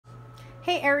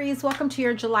Hey Aries, welcome to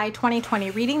your July 2020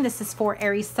 reading. This is for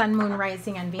Aries, Sun, Moon,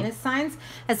 Rising, and Venus signs.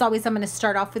 As always, I'm going to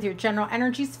start off with your general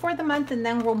energies for the month, and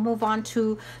then we'll move on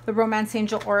to the Romance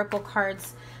Angel Oracle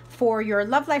cards for your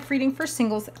love life reading for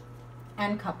singles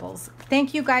and couples.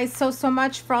 Thank you guys so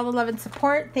much for all the love and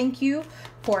support. Thank you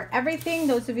for everything.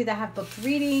 Those of you that have booked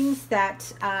readings,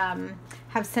 that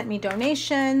have sent me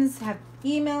donations, have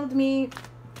emailed me.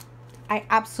 I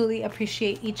absolutely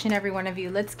appreciate each and every one of you.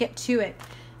 Let's get to it.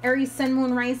 Aries, Sun,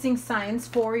 Moon, Rising signs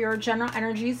for your general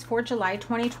energies for July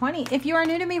 2020. If you are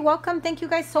new to me, welcome. Thank you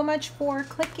guys so much for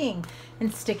clicking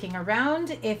and sticking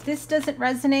around. If this doesn't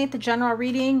resonate, the general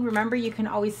reading, remember you can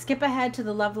always skip ahead to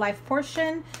the love life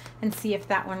portion and see if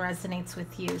that one resonates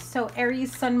with you. So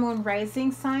Aries, Sun, Moon,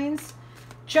 Rising signs,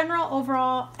 general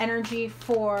overall energy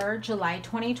for July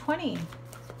 2020.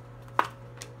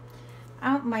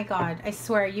 Oh my God, I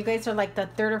swear, you guys are like the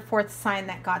third or fourth sign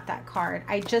that got that card.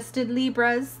 I just did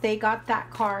Libras. They got that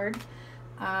card.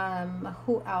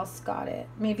 Who else got it?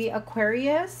 Maybe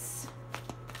Aquarius.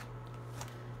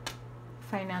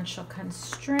 Financial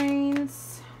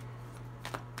constraints.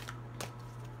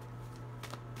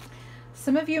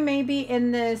 Some of you may be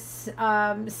in this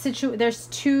there's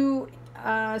two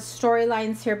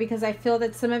storylines here, because I feel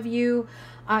that some of you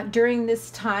during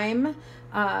this time,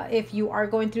 if you are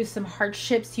going through some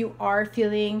hardships, you are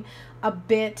feeling a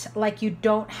bit like you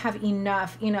don't have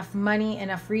enough money,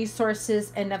 enough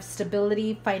resources, enough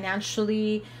stability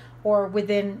financially or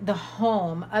within the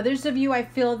home. Others of you, I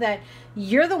feel that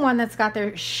you're the one that's got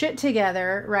their shit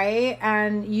together, right?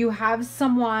 And you have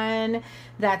someone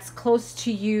that's close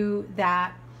to you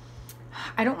that,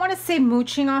 I don't want to say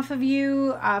mooching off of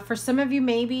you. For some of you,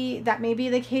 maybe that may be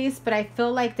the case, but I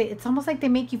feel like it's almost like they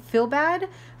make you feel bad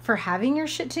for having your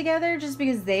shit together just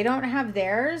because they don't have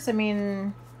theirs. I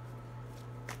mean,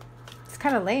 it's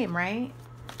kind of lame, right?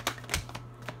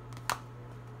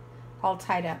 All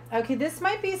tied up. Okay, this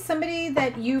might be somebody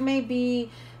that you may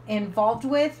be involved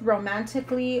with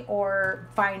romantically or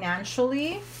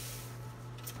financially,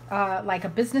 like a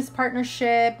business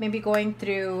partnership, maybe going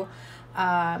through,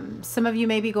 some of you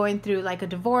may be going through like a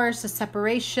divorce, a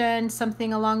separation,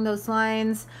 something along those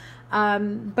lines.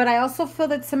 But I also feel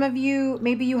that some of you,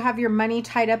 maybe you have your money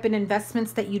tied up in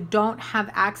investments that you don't have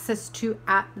access to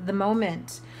at the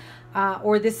moment.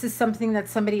 Or this is something that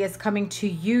somebody is coming to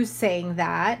you saying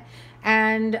that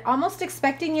and almost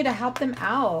expecting you to help them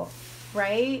out,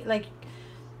 right? Like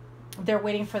they're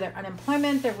waiting for their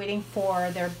unemployment, they're waiting for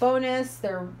their bonus,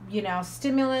 their,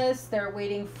 stimulus, they're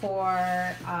waiting for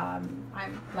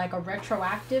like a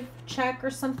retroactive check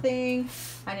or something,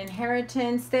 an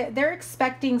inheritance. They're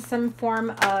expecting some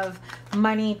form of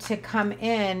money to come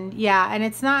in. Yeah, and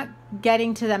it's not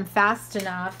getting to them fast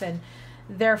enough, and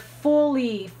they're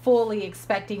fully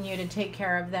expecting you to take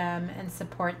care of them and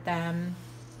support them.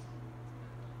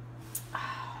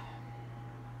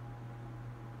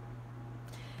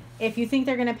 If you think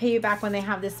they're going to pay you back when they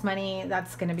have this money,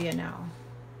 that's going to be a no.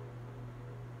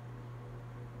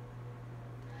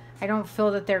 I don't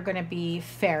feel that they're going to be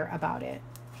fair about it.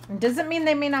 It doesn't mean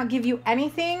they may not give you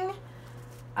anything.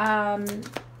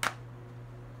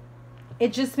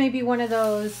 It just may be one of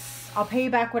those, I'll pay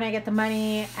you back when I get the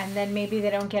money, and then maybe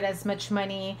they don't get as much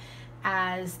money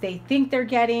as they think they're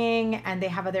getting, and they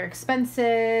have other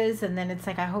expenses, and then it's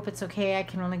like, I hope it's okay, I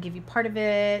can only give you part of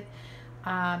it.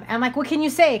 And like, what can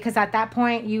you say? Because at that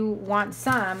point you want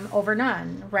some over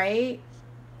none, right?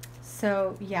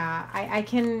 So yeah, I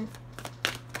can,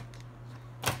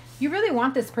 you really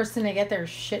want this person to get their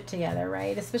shit together,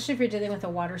 right? Especially if you're dealing with a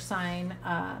water sign.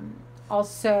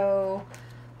 Also,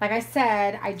 like I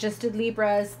said, I just did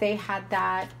Libras. They had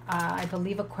that. I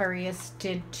believe Aquarius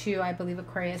did too. I believe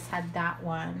Aquarius had that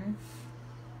one.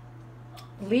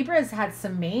 Libra has had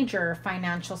some major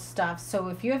financial stuff. So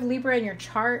if you have Libra in your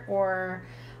chart, or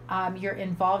you're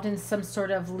involved in some sort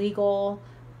of legal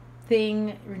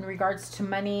thing in regards to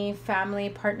money, family,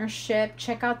 partnership,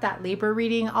 check out that Libra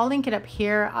reading. I'll link it up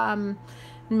here. And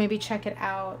maybe check it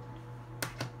out.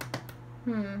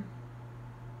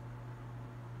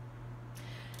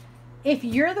 If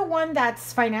you're the one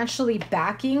that's financially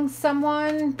backing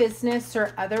someone, business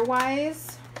or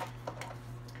otherwise,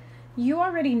 you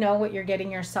already know what you're getting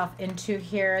yourself into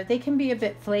here. They can be a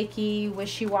bit flaky,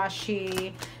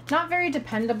 wishy-washy, not very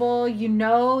dependable. You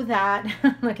know that,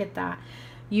 look at that.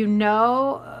 You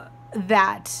know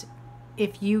that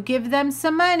if you give them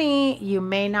some money, you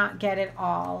may not get it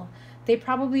all. They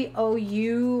probably owe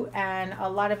you and a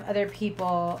lot of other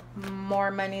people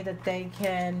more money that they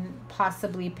can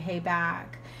possibly pay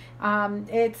back.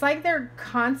 It's like they're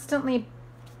constantly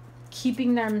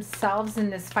keeping themselves in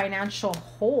this financial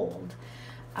hold.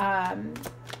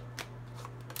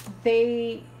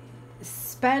 they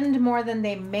spend more than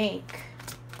they make.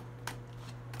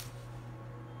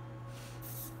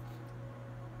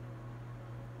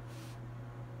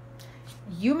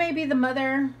 You may be the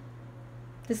mother.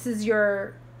 This is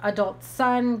your adult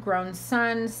son, grown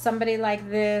son, somebody like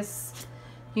this.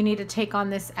 You need to take on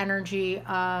this energy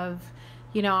of,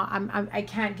 you know, I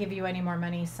can't give you any more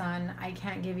money, son. I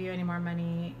can't give you any more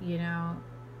money, you know.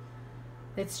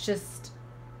 It's just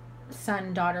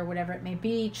son, daughter, whatever it may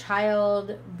be,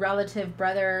 child, relative,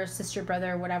 brother, sister,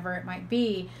 brother, whatever it might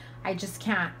be. I just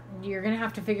can't. You're going to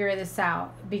have to figure this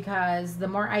out, because the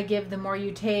more I give, the more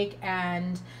you take,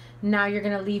 and now you're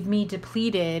going to leave me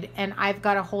depleted, and I've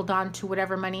got to hold on to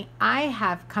whatever money I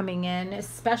have coming in,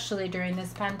 especially during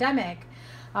this pandemic,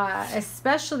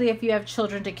 especially if you have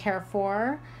children to care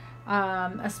for.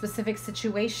 A specific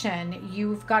situation,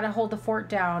 you've got to hold the fort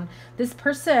down. This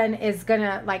person is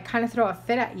gonna like kind of throw a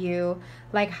fit at you,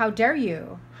 like, how dare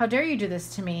you do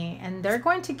this to me? And they're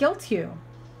going to guilt you,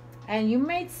 and you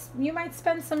might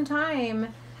spend some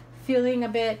time feeling a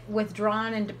bit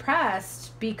withdrawn and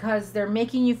depressed because they're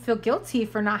making you feel guilty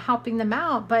for not helping them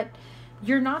out, but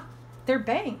you're not their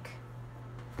bank.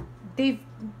 They've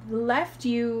left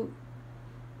you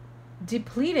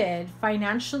depleted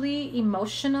financially,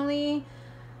 emotionally,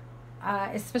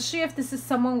 especially if this is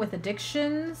someone with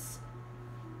addictions,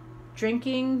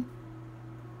 drinking,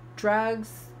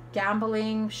 drugs,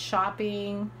 gambling,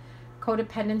 shopping,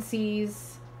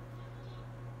 codependencies.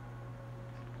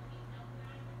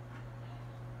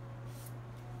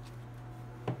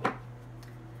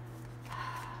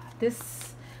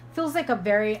 This feels like a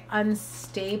very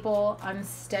unstable,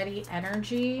 unsteady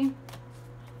energy.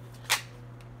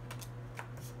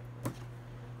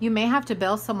 You may have to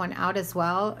bail someone out as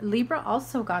well. Libra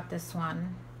also got this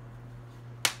one.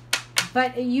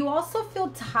 But you also feel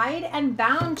tied and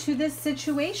bound to this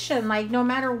situation. Like, no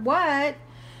matter what,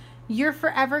 you're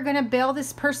forever going to bail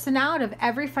this person out of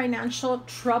every financial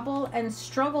trouble and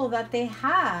struggle that they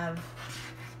have.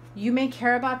 You may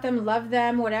care about them, love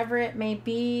them, whatever it may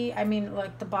be. I mean,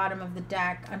 like, the bottom of the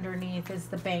deck underneath is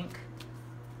the bank.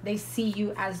 They see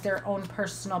you as their own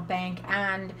personal bank.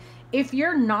 And if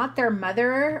you're not their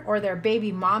mother or their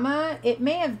baby mama, it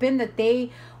may have been that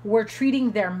they were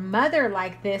treating their mother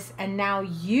like this, and now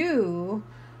you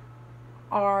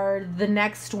are the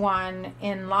next one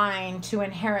in line to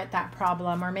inherit that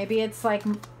problem. Or maybe it's like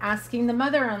asking the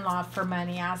mother-in-law for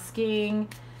money,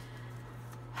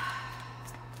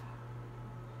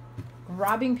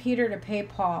 robbing Peter to pay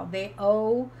Paul. They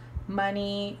owe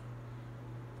money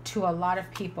to a lot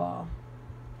of people.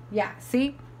 Yeah,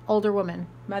 see? Older woman,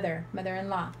 mother,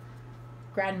 mother-in-law,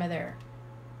 grandmother,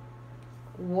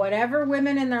 whatever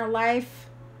women in their life.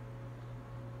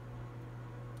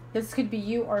 This could be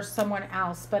you or someone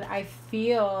else, but I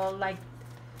feel like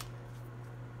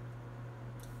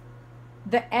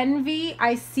the envy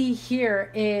I see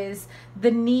here is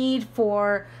the need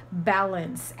for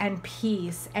balance and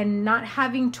peace, and not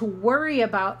having to worry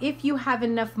about if you have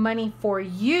enough money for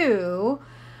you,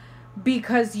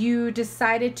 because you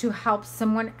decided to help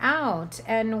someone out,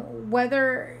 and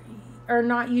whether or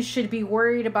not you should be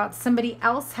worried about somebody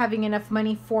else having enough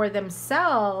money for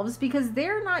themselves, because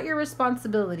they're not your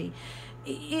responsibility.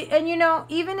 And you know,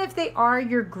 even if they are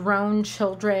your grown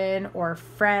children or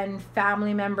friend,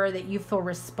 family member that you feel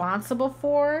responsible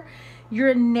for, you're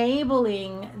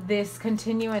enabling this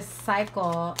continuous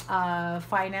cycle of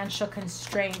financial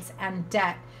constraints and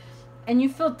debt. And you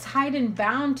feel tied and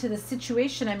bound to the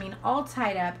situation. I mean, all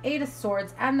tied up, 8 of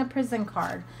Swords and the Prison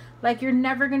card. Like, you're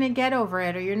never going to get over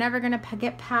it, or you're never going to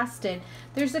get past it.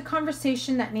 There's a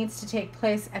conversation that needs to take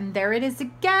place, and there it is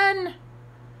again,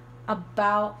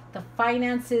 about the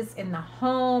finances in the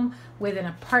home, within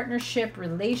a partnership,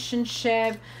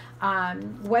 relationship,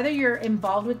 whether you're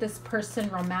involved with this person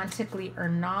romantically or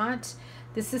not.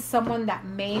 This is someone that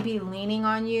may be leaning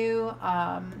on you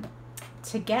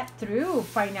to get through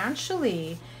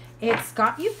financially. It's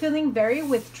got you feeling very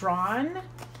withdrawn,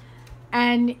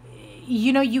 and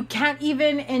you know, you can't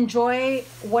even enjoy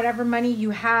whatever money you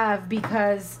have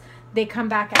because they come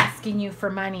back asking you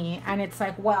for money, and it's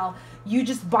like, well, you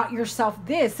just bought yourself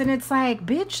this, and it's like,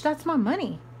 bitch, that's my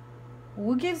money.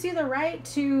 Who gives you the right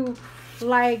to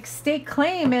like stake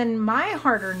claim in my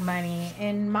hard-earned money,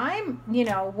 in my, you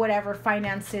know, whatever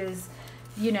finances,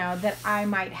 you know, that I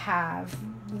might have?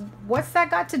 What's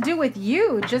that got to do with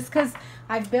you? Just because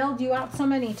I've bailed you out so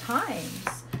many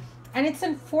times. And it's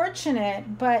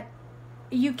unfortunate, but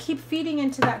you keep feeding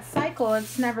into that cycle.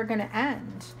 It's never going to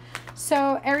end.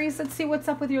 So Aries, let's see what's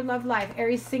up with your love life.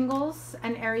 Aries singles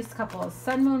and Aries couples.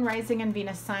 Sun, Moon, Rising, and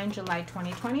Venus sign, July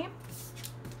 2020.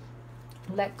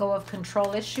 Let go of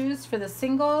control issues for the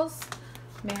singles.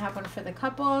 May have one for the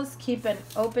couples. Keep an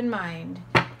open mind.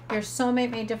 Your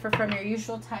soulmate may differ from your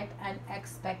usual type and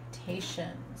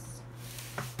expectations.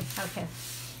 Okay.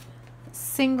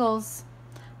 Singles,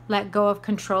 let go of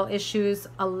control issues.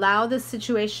 Allow the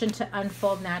situation to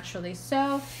unfold naturally.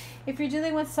 So if you're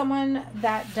dealing with someone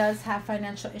that does have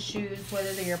financial issues,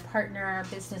 whether they're your partner,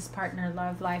 business partner,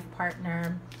 love life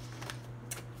partner,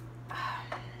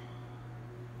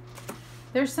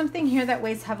 there's something here that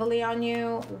weighs heavily on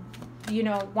you. You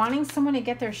know, wanting someone to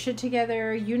get their shit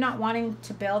together, you not wanting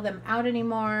to bail them out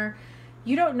anymore.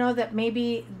 You don't know that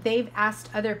maybe they've asked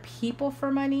other people for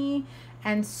money.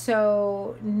 And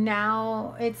so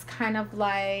now it's kind of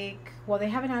like, well, they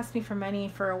haven't asked me for money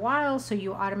for a while. So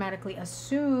you automatically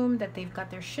assume that they've got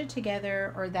their shit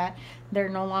together or that they're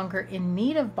no longer in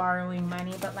need of borrowing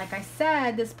money. But like I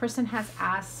said, this person has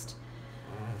asked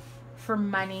for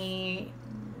money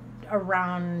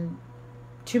around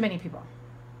too many people.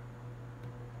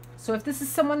 So if this is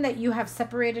someone that you have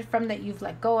separated from, that you've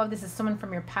let go of, this is someone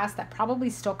from your past that probably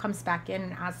still comes back in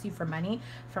and asks you for money,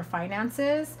 for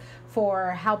finances, for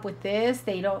help with this.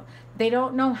 They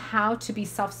don't know how to be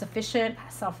self-sufficient,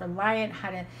 self-reliant,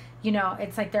 how to, you know,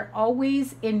 it's like they're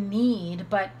always in need.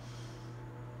 But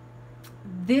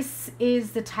this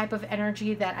is the type of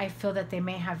energy that I feel that they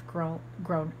may have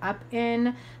grown up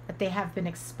in, that they have been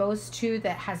exposed to,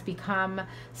 that has become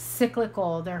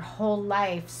cyclical their whole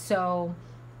life. So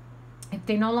if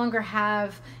they no longer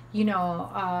have, you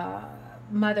know,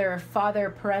 mother, father,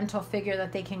 parental figure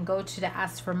that they can go to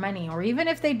ask for money, or even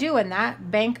if they do and that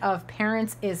bank of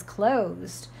parents is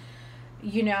closed,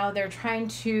 you know, they're trying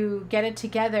to get it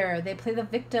together. They play the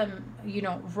victim, you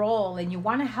know, role, and you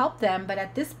want to help them. But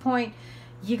at this point,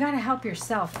 you got to help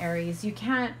yourself, Aries. You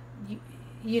can't,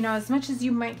 you know, as much as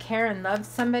you might care and love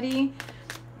somebody,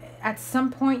 at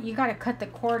some point you got to cut the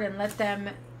cord and let them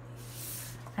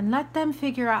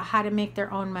figure out how to make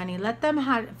their own money. Let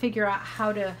them figure out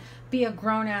how to be a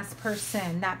grown-ass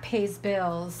person that pays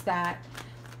bills, that,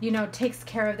 you know, takes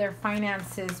care of their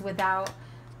finances without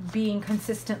being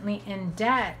consistently in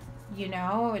debt, you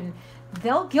know. And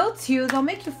they'll guilt you. They'll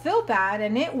make you feel bad,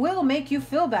 and it will make you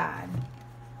feel bad.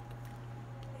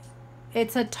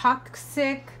 It's a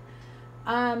toxic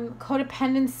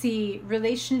codependency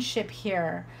relationship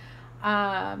here.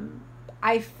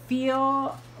 I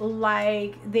feel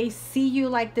like they see you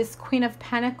like this Queen of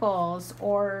Pentacles,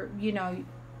 or, you know,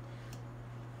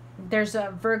 there's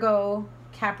a Virgo,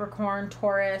 Capricorn,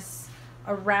 Taurus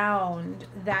around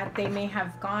that they may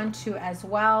have gone to as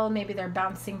well. Maybe they're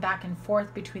bouncing back and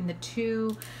forth between the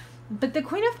two. But the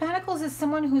Queen of Pentacles is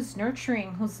someone who's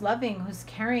nurturing, who's loving, who's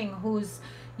caring, who's,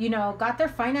 you know, got their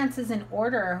finances in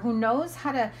order, who knows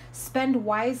how to spend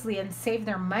wisely and save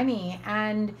their money.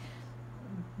 And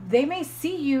they may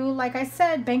see you, like I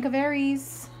said, Bank of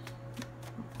Aries.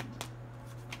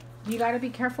 You got to be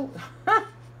careful.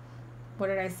 What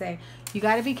did I say? You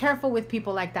got to be careful with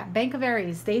people like that. Bank of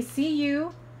Aries. They see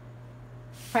you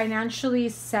financially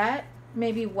set,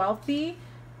 maybe wealthy,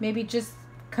 maybe just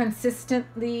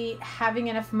consistently having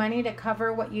enough money to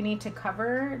cover what you need to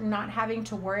cover, not having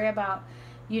to worry about,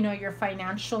 you know, your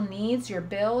financial needs, your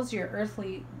bills, your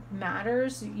earthly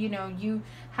matters. You know, you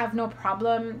have no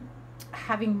problem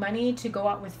having money to go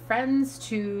out with friends,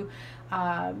 to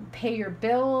pay your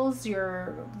bills,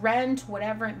 your rent,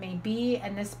 whatever it may be,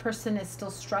 and this person is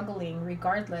still struggling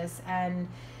regardless. And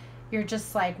you're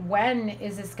just like, when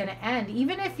is this going to end?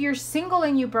 Even if you're single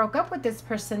and you broke up with this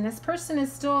person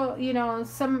is still, you know,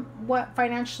 somewhat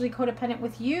financially codependent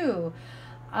with you.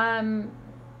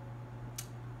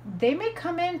 They may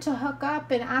come in to hook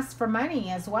up and ask for money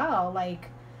as well. Like,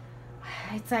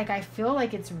 it's like, I feel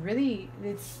like it's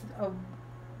a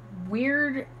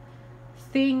weird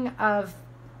thing of,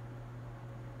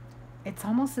 it's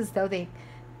almost as though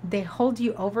they hold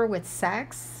you over with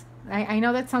sex. I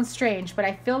know that sounds strange, but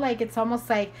I feel like it's almost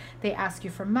like they ask you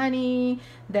for money,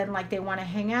 then like they want to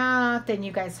hang out, then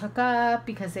you guys hook up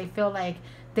because they feel like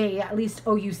they at least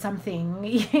owe you something,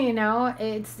 you know.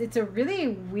 It's a really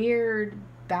weird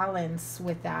balance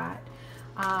with that.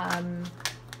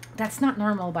 That's not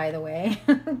normal, by the way.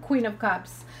 Queen of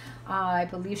Cups. I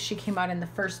believe she came out in the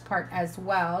first part as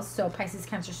well. So Pisces,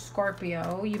 Cancer,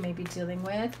 Scorpio, you may be dealing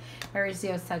with. Aries,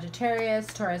 Leo, Sagittarius,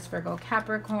 Taurus, Virgo,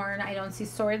 Capricorn. I don't see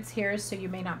swords here, so you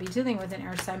may not be dealing with an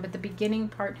air sign, but the beginning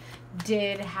part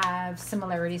did have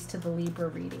similarities to the Libra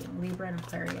reading, Libra and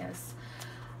Aquarius.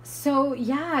 So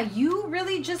yeah, you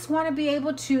really just want to be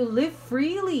able to live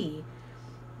freely,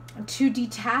 to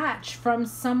detach from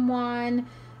someone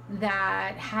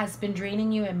that has been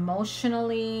draining you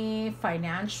emotionally,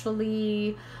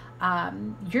 financially,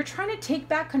 You're trying to take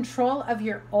back control of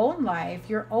your own life,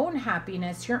 your own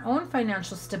happiness, your own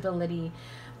financial stability.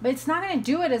 But it's not going to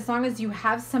do it as long as you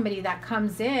have somebody that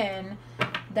comes in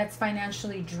that's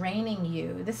financially draining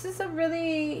you. This is a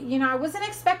really, you know, I wasn't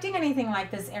expecting anything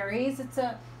like this, Aries. It's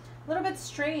a little bit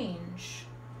strange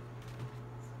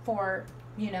for,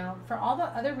 you know, for all the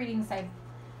other readings I've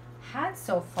had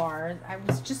so far. I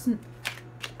was just,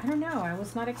 I don't know, I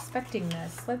was not expecting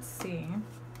this. Let's see.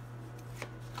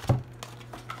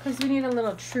 Because we need a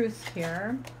little truth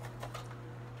here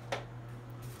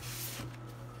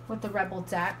with the Rebel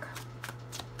deck.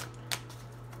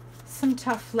 Some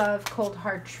tough love, cold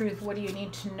hard truth. What do you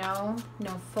need to know?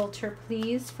 No filter,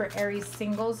 please, for Aries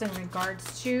singles in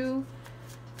regards to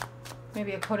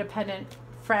maybe a codependent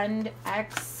friend,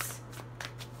 ex.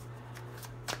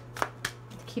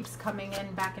 It keeps coming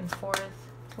in back and forth.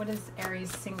 What does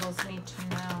Aries singles need to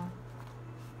know?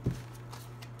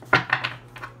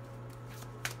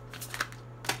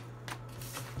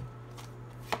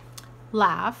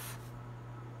 Laugh.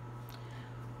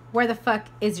 Where the fuck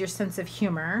is your sense of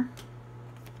humor?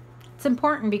 It's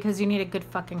important because you need a good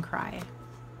fucking cry.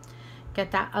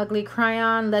 Get that ugly cry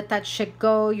on. Let that shit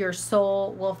go. Your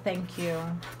soul will thank you.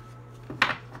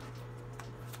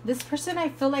 This person, I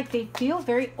feel like they feel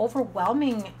very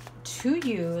overwhelming to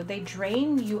you. They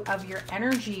drain you of your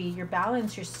energy, your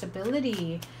balance, your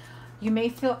stability. You may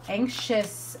feel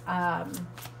anxious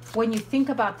when you think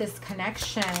about this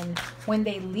connection. When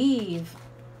they leave,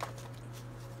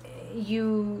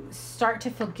 you start to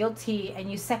feel guilty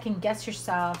and you second guess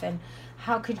yourself, and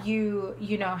how could you,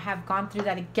 you know, have gone through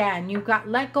that again? You got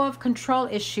let go of control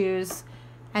issues,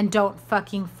 and don't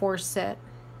fucking force it.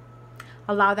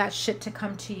 Allow that shit to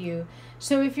come to you.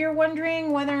 So if you're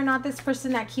wondering whether or not this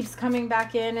person that keeps coming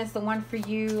back in is the one for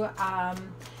you,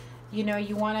 you know,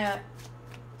 you want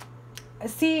to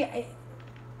see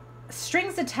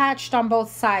strings attached on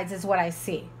both sides is what I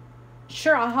see.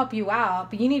 Sure, I'll help you out,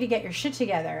 but you need to get your shit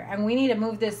together, and we need to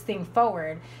move this thing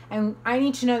forward, and I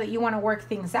need to know that you want to work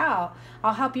things out.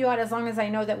 I'll help you out as long as I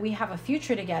know that we have a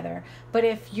future together. But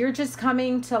if you're just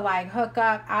coming to like hook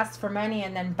up, ask for money,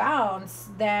 and then bounce,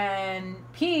 then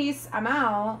peace, I'm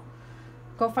out.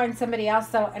 Go find somebody else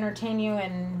that'll entertain you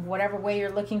in whatever way you're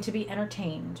looking to be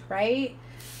entertained, right?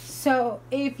 So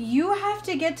if you have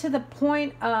to get to the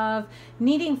point of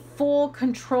needing full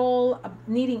control,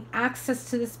 needing access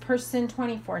to this person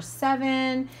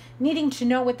 24/7, needing to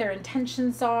know what their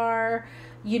intentions are,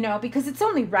 you know, because it's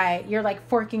only right. You're like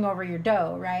forking over your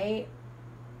dough, right?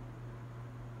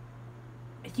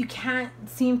 You can't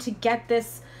seem to get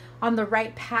this on the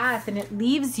right path, and it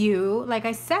leaves you, like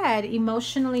I said,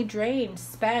 emotionally drained,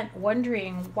 spent,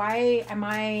 wondering, why am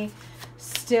I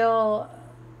still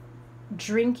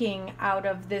drinking out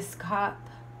of this cup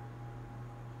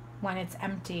when it's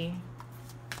empty?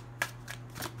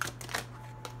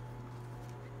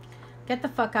 Get the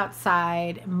fuck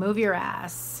outside, move your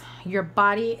ass. Your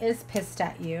body is pissed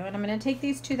at you. And I'm going to take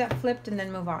these two that flipped and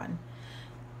then move on.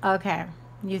 Okay,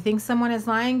 you think someone is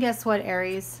lying? Guess what,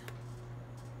 Aries?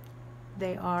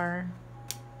 They are.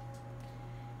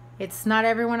 It's not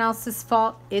everyone else's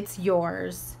fault, it's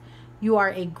yours. You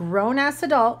are a grown-ass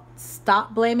adult.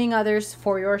 Stop blaming others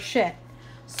for your shit.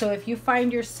 So if you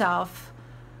find yourself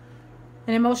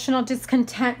in emotional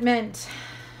discontentment,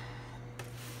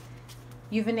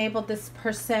 you've enabled this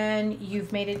person,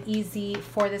 you've made it easy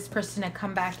for this person to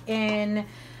come back in,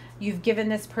 you've given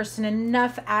this person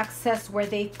enough access where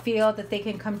they feel that they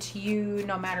can come to you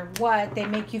no matter what. They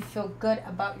make you feel good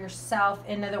about yourself.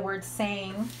 In other words,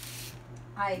 saying,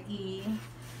 i.e.,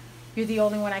 you're the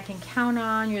only one I can count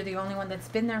on. You're the only one that's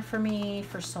been there for me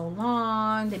for so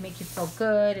long. They make you feel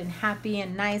good and happy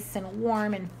and nice and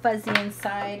warm and fuzzy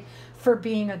inside for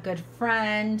being a good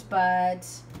friend. But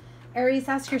Aries,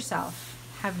 ask yourself,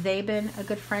 have they been a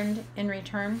good friend in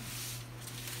return?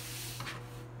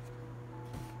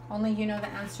 Only you know the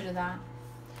answer to that.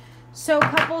 So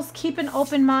couples, keep an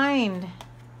open mind.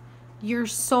 Your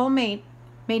soulmate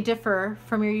may differ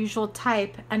from your usual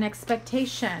type and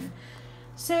expectation.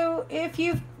 So if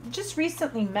you've just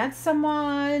recently met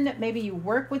someone, maybe you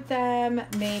work with them,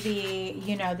 maybe,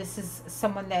 you know, this is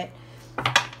someone that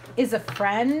is a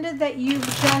friend that you've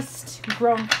just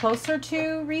grown closer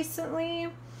to recently,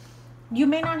 you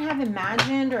may not have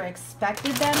imagined or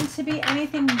expected them to be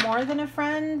anything more than a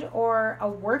friend or a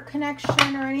work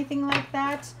connection or anything like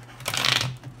that.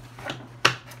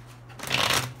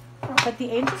 But the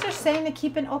angels are saying to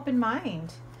keep an open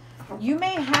mind. You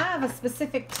may have a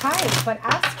specific type, but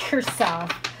ask yourself,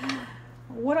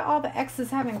 what do all the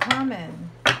exes have in common?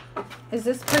 Is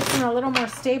this person a little more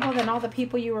stable than all the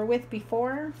people you were with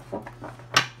before?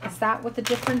 Is that what the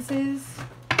difference is?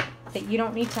 That you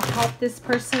don't need to help this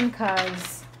person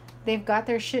because they've got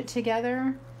their shit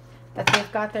together? That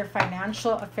they've got their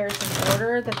financial affairs in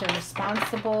order? That they're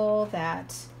responsible?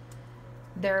 That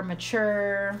they're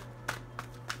mature?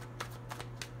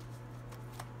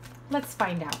 Let's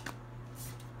find out.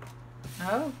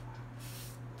 Oh.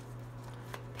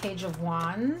 Page of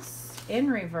Wands in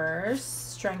reverse.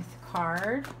 Strength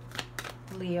card.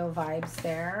 Leo vibes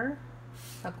there.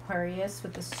 Aquarius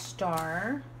with the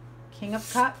star. King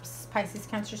of Cups. Pisces,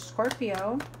 Cancer,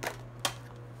 Scorpio.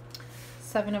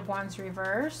 Seven of Wands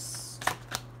reversed.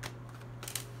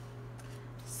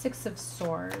 Six of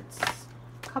Swords.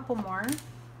 A couple more.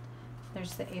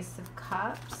 There's the Ace of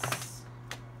Cups.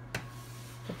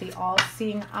 But the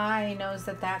all-seeing eye knows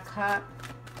that that cup,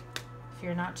 if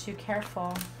you're not too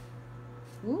careful.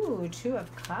 Ooh, Two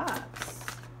of Cups.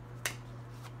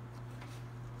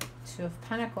 Two of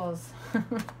Pentacles.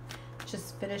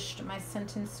 Just finished my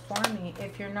sentence for me.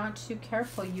 If you're not too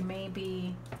careful, you may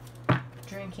be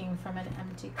drinking from an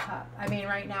empty cup. I mean,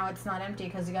 right now it's not empty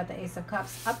because you got the Ace of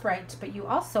Cups upright, but you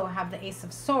also have the Ace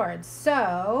of Swords.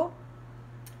 So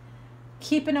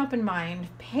keep an open mind.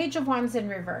 Page of Wands in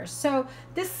reverse. So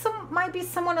this might be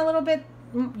someone a little bit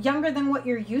younger than what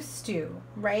you're used to,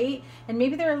 right? And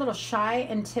maybe they're a little shy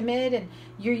and timid, and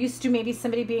you're used to maybe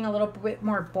somebody being a little bit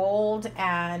more bold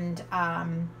and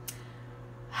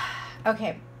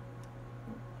okay,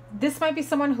 this might be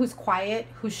someone who's quiet,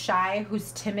 who's shy,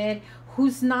 who's timid,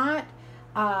 who's not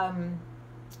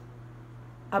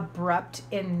abrupt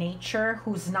in nature,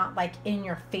 who's not like in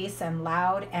your face and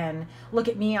loud and look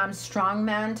at me, I'm strong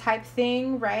man type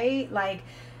thing, right? Like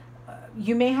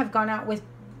you may have gone out with,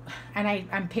 and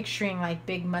I'm picturing like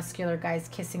big muscular guys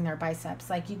kissing their biceps.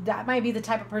 Like that might be the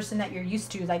type of person that you're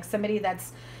used to, like somebody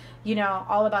that's, you know,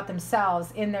 all about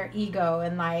themselves, in their ego,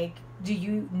 and like, do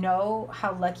you know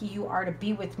how lucky you are to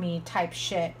be with me type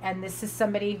shit. And this is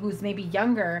somebody who's maybe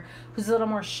younger, who's a little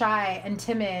more shy and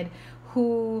timid,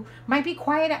 who might be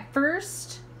quiet at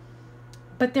first,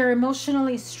 but they're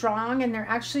emotionally strong, and they're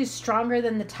actually stronger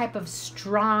than the type of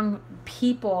strong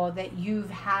people that you've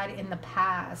had in the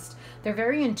past. They're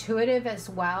very intuitive as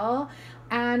well,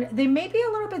 and they may be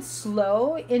a little bit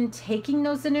slow in taking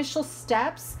those initial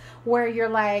steps where you're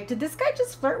like, did this guy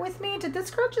just flirt with me? Did this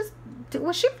girl just,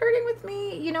 was she flirting with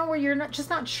me? You know, where you're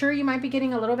not sure. You might be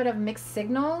getting a little bit of mixed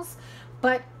signals,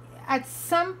 but at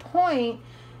some point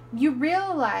you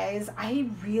realize, I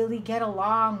really get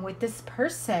along with this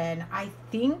person. I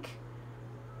think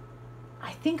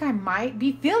I might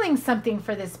be feeling something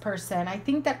for this person. I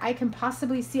think that I can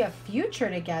possibly see a future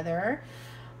together.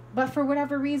 But for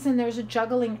whatever reason, there's a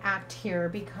juggling act here,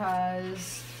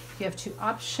 because you have two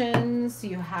options.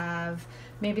 You have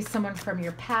maybe someone from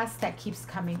your past that keeps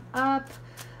coming up.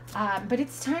 But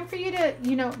it's time for you to,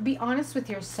 you know, be honest with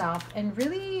yourself and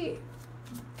really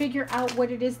figure out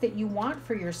what it is that you want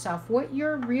for yourself, what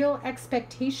your real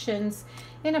expectations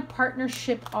in a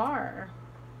partnership are.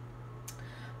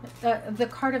 The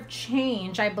card of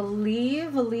change, I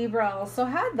believe Libra also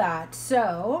had that.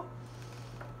 So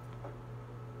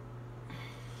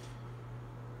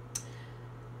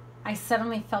I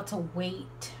suddenly felt a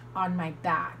weight on my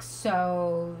back.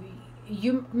 So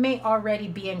you may already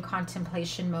be in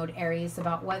contemplation mode, Aries,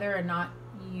 about whether or not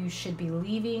you should be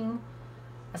leaving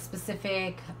a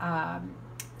specific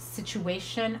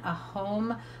situation, a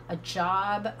home, a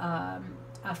job, a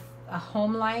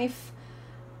home life,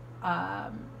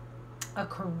 a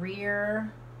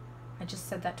career. I just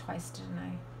said that twice, didn't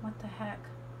I? What the heck?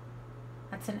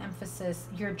 That's an emphasis.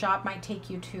 Your job might take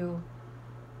you to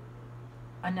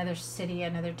another city,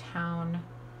 another town,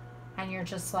 and you're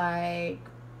just like,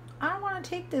 I don't want to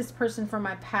take this person from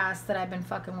my past that I've been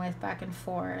fucking with back and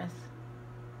forth.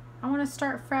 I want to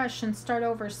start fresh and start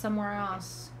over somewhere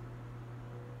else.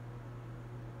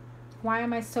 Why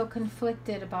am I so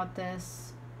conflicted about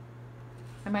this?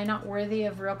 Am I not worthy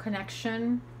of real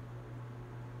connection?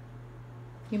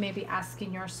 You may be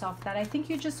asking yourself that. I think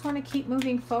you just want to keep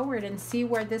moving forward and see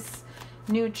where this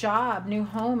new job, new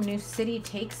home, new city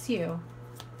takes you.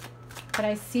 But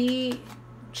I see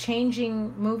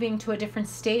changing, moving to a different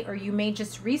state, or you may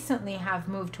just recently have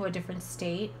moved to a different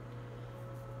state.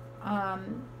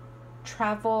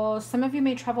 Travel, some of you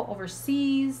may travel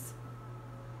overseas,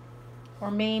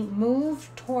 or may move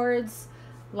towards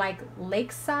like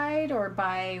lakeside or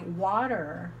by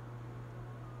water.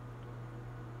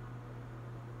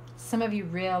 Some of you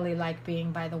really like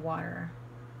being by the water.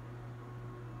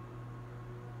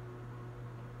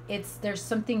 There's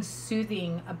something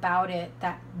soothing about it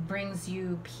that brings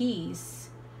you peace.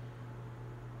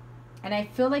 And I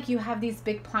feel like you have these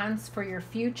big plans for your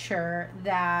future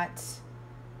that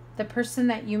the person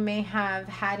that you may have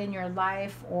had in your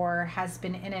life or has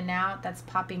been in and out that's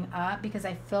popping up, because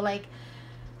I feel like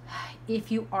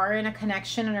if you are in a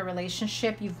connection, in a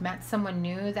relationship, you've met someone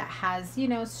new that has, you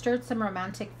know, stirred some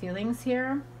romantic feelings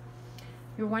here.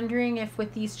 You're wondering if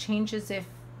with these changes, if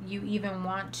you even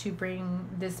want to bring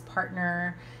this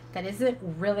partner that isn't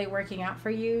really working out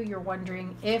for you. You're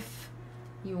wondering if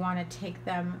you want to take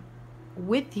them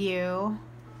with you.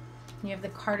 You have the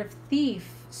card of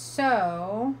Thief.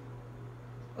 So,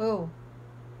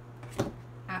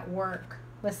 at work.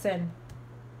 Listen,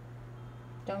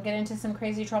 don't get into some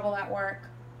crazy trouble at work.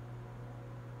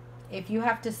 If you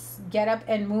have to get up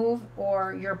and move,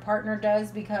 or your partner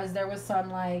does because there was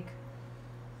some like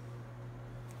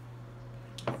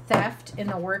theft in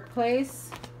the workplace,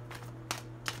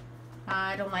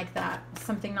 I don't like that.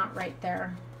 Something not right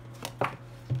there.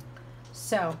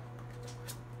 So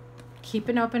keep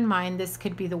an open mind. This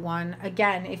could be the one.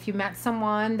 Again, if you met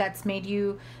someone that's made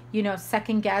you, you know,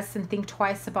 second guess and think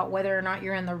twice about whether or not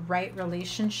you're in the right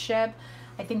relationship,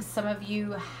 I think some of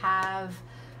you have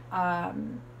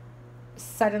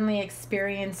suddenly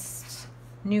experienced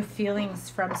new feelings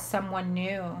from someone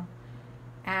new.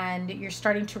 And you're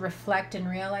starting to reflect and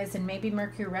realize, and maybe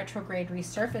Mercury retrograde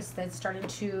resurfaced, that's starting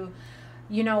to,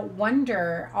 you know,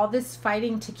 wonder, all this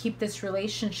fighting to keep this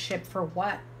relationship for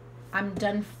what? I'm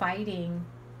done fighting.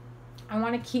 I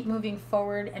want to keep moving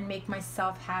forward and make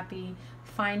myself happy,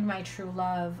 find my true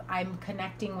love. I'm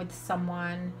connecting with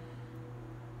someone.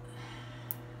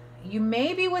 You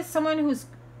may be with someone who's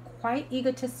quite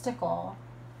egotistical,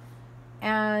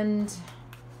 and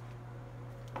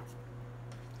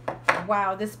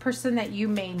wow, this person that you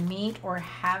may meet or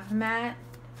have met,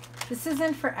 this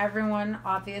isn't for everyone.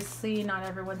 Obviously, not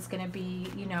everyone's going to be,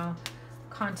 you know,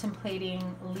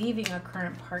 contemplating leaving a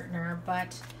current partner,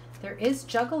 but there is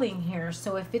juggling here.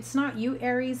 So if it's not you,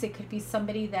 Aries, it could be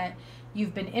somebody that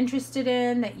you've been interested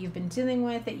in, that you've been dealing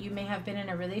with, that you may have been in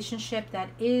a relationship that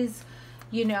is,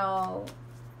 you know,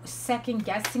 second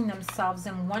guessing themselves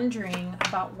and wondering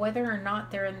about whether or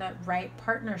not they're in the right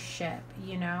partnership,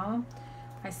 you know.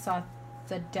 I saw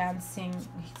the dancing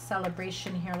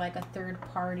celebration here, like a third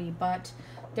party, but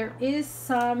there is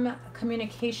some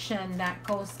communication that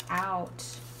goes out.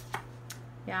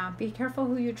 Yeah, be careful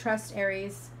who you trust,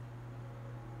 Aries.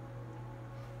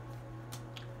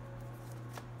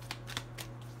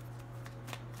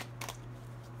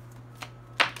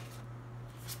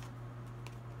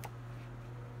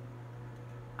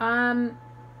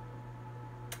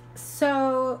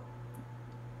 So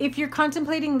if you're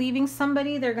contemplating leaving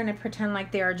somebody, they're going to pretend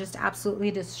like they are just absolutely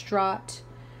distraught.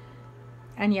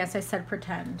 And yes, I said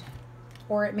pretend.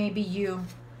 Or it may be you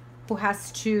who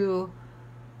has to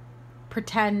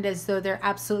pretend as though they're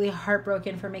absolutely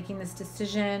heartbroken for making this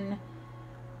decision.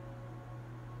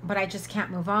 But I just can't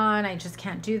move on. I just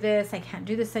can't do this. I can't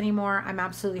do this anymore. I'm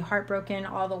absolutely heartbroken.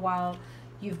 All the while,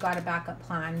 you've got a backup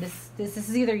plan. This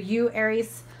is either you,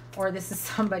 Aries, or this is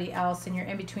somebody else, and you're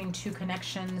in between two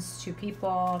connections, two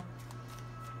people.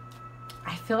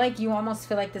 I feel like you almost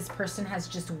feel like this person has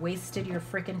just wasted your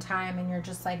freaking time, and you're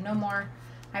just like, no more.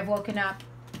 I've woken up.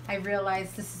 I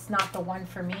realize this is not the one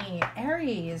for me.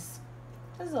 Aries,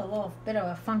 this is a little bit of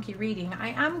a funky reading. I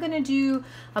am going to do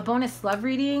a bonus love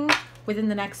reading within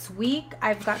the next week.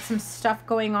 I've got some stuff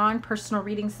going on, personal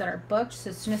readings that are booked.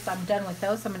 So as soon as I'm done with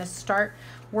those, I'm going to start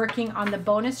working on the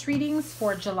bonus readings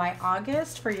for July,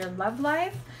 August for your love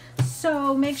life.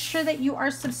 So make sure that you are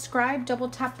subscribed. Double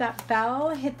tap that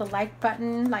bell, hit the like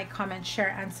button, like, comment,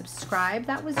 share, and subscribe.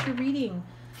 That was your reading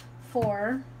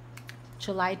for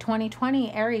July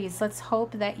 2020, Aries. Let's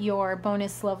hope that your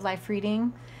bonus love life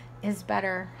reading is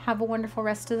better. Have a wonderful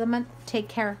rest of the month. Take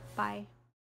care. Bye.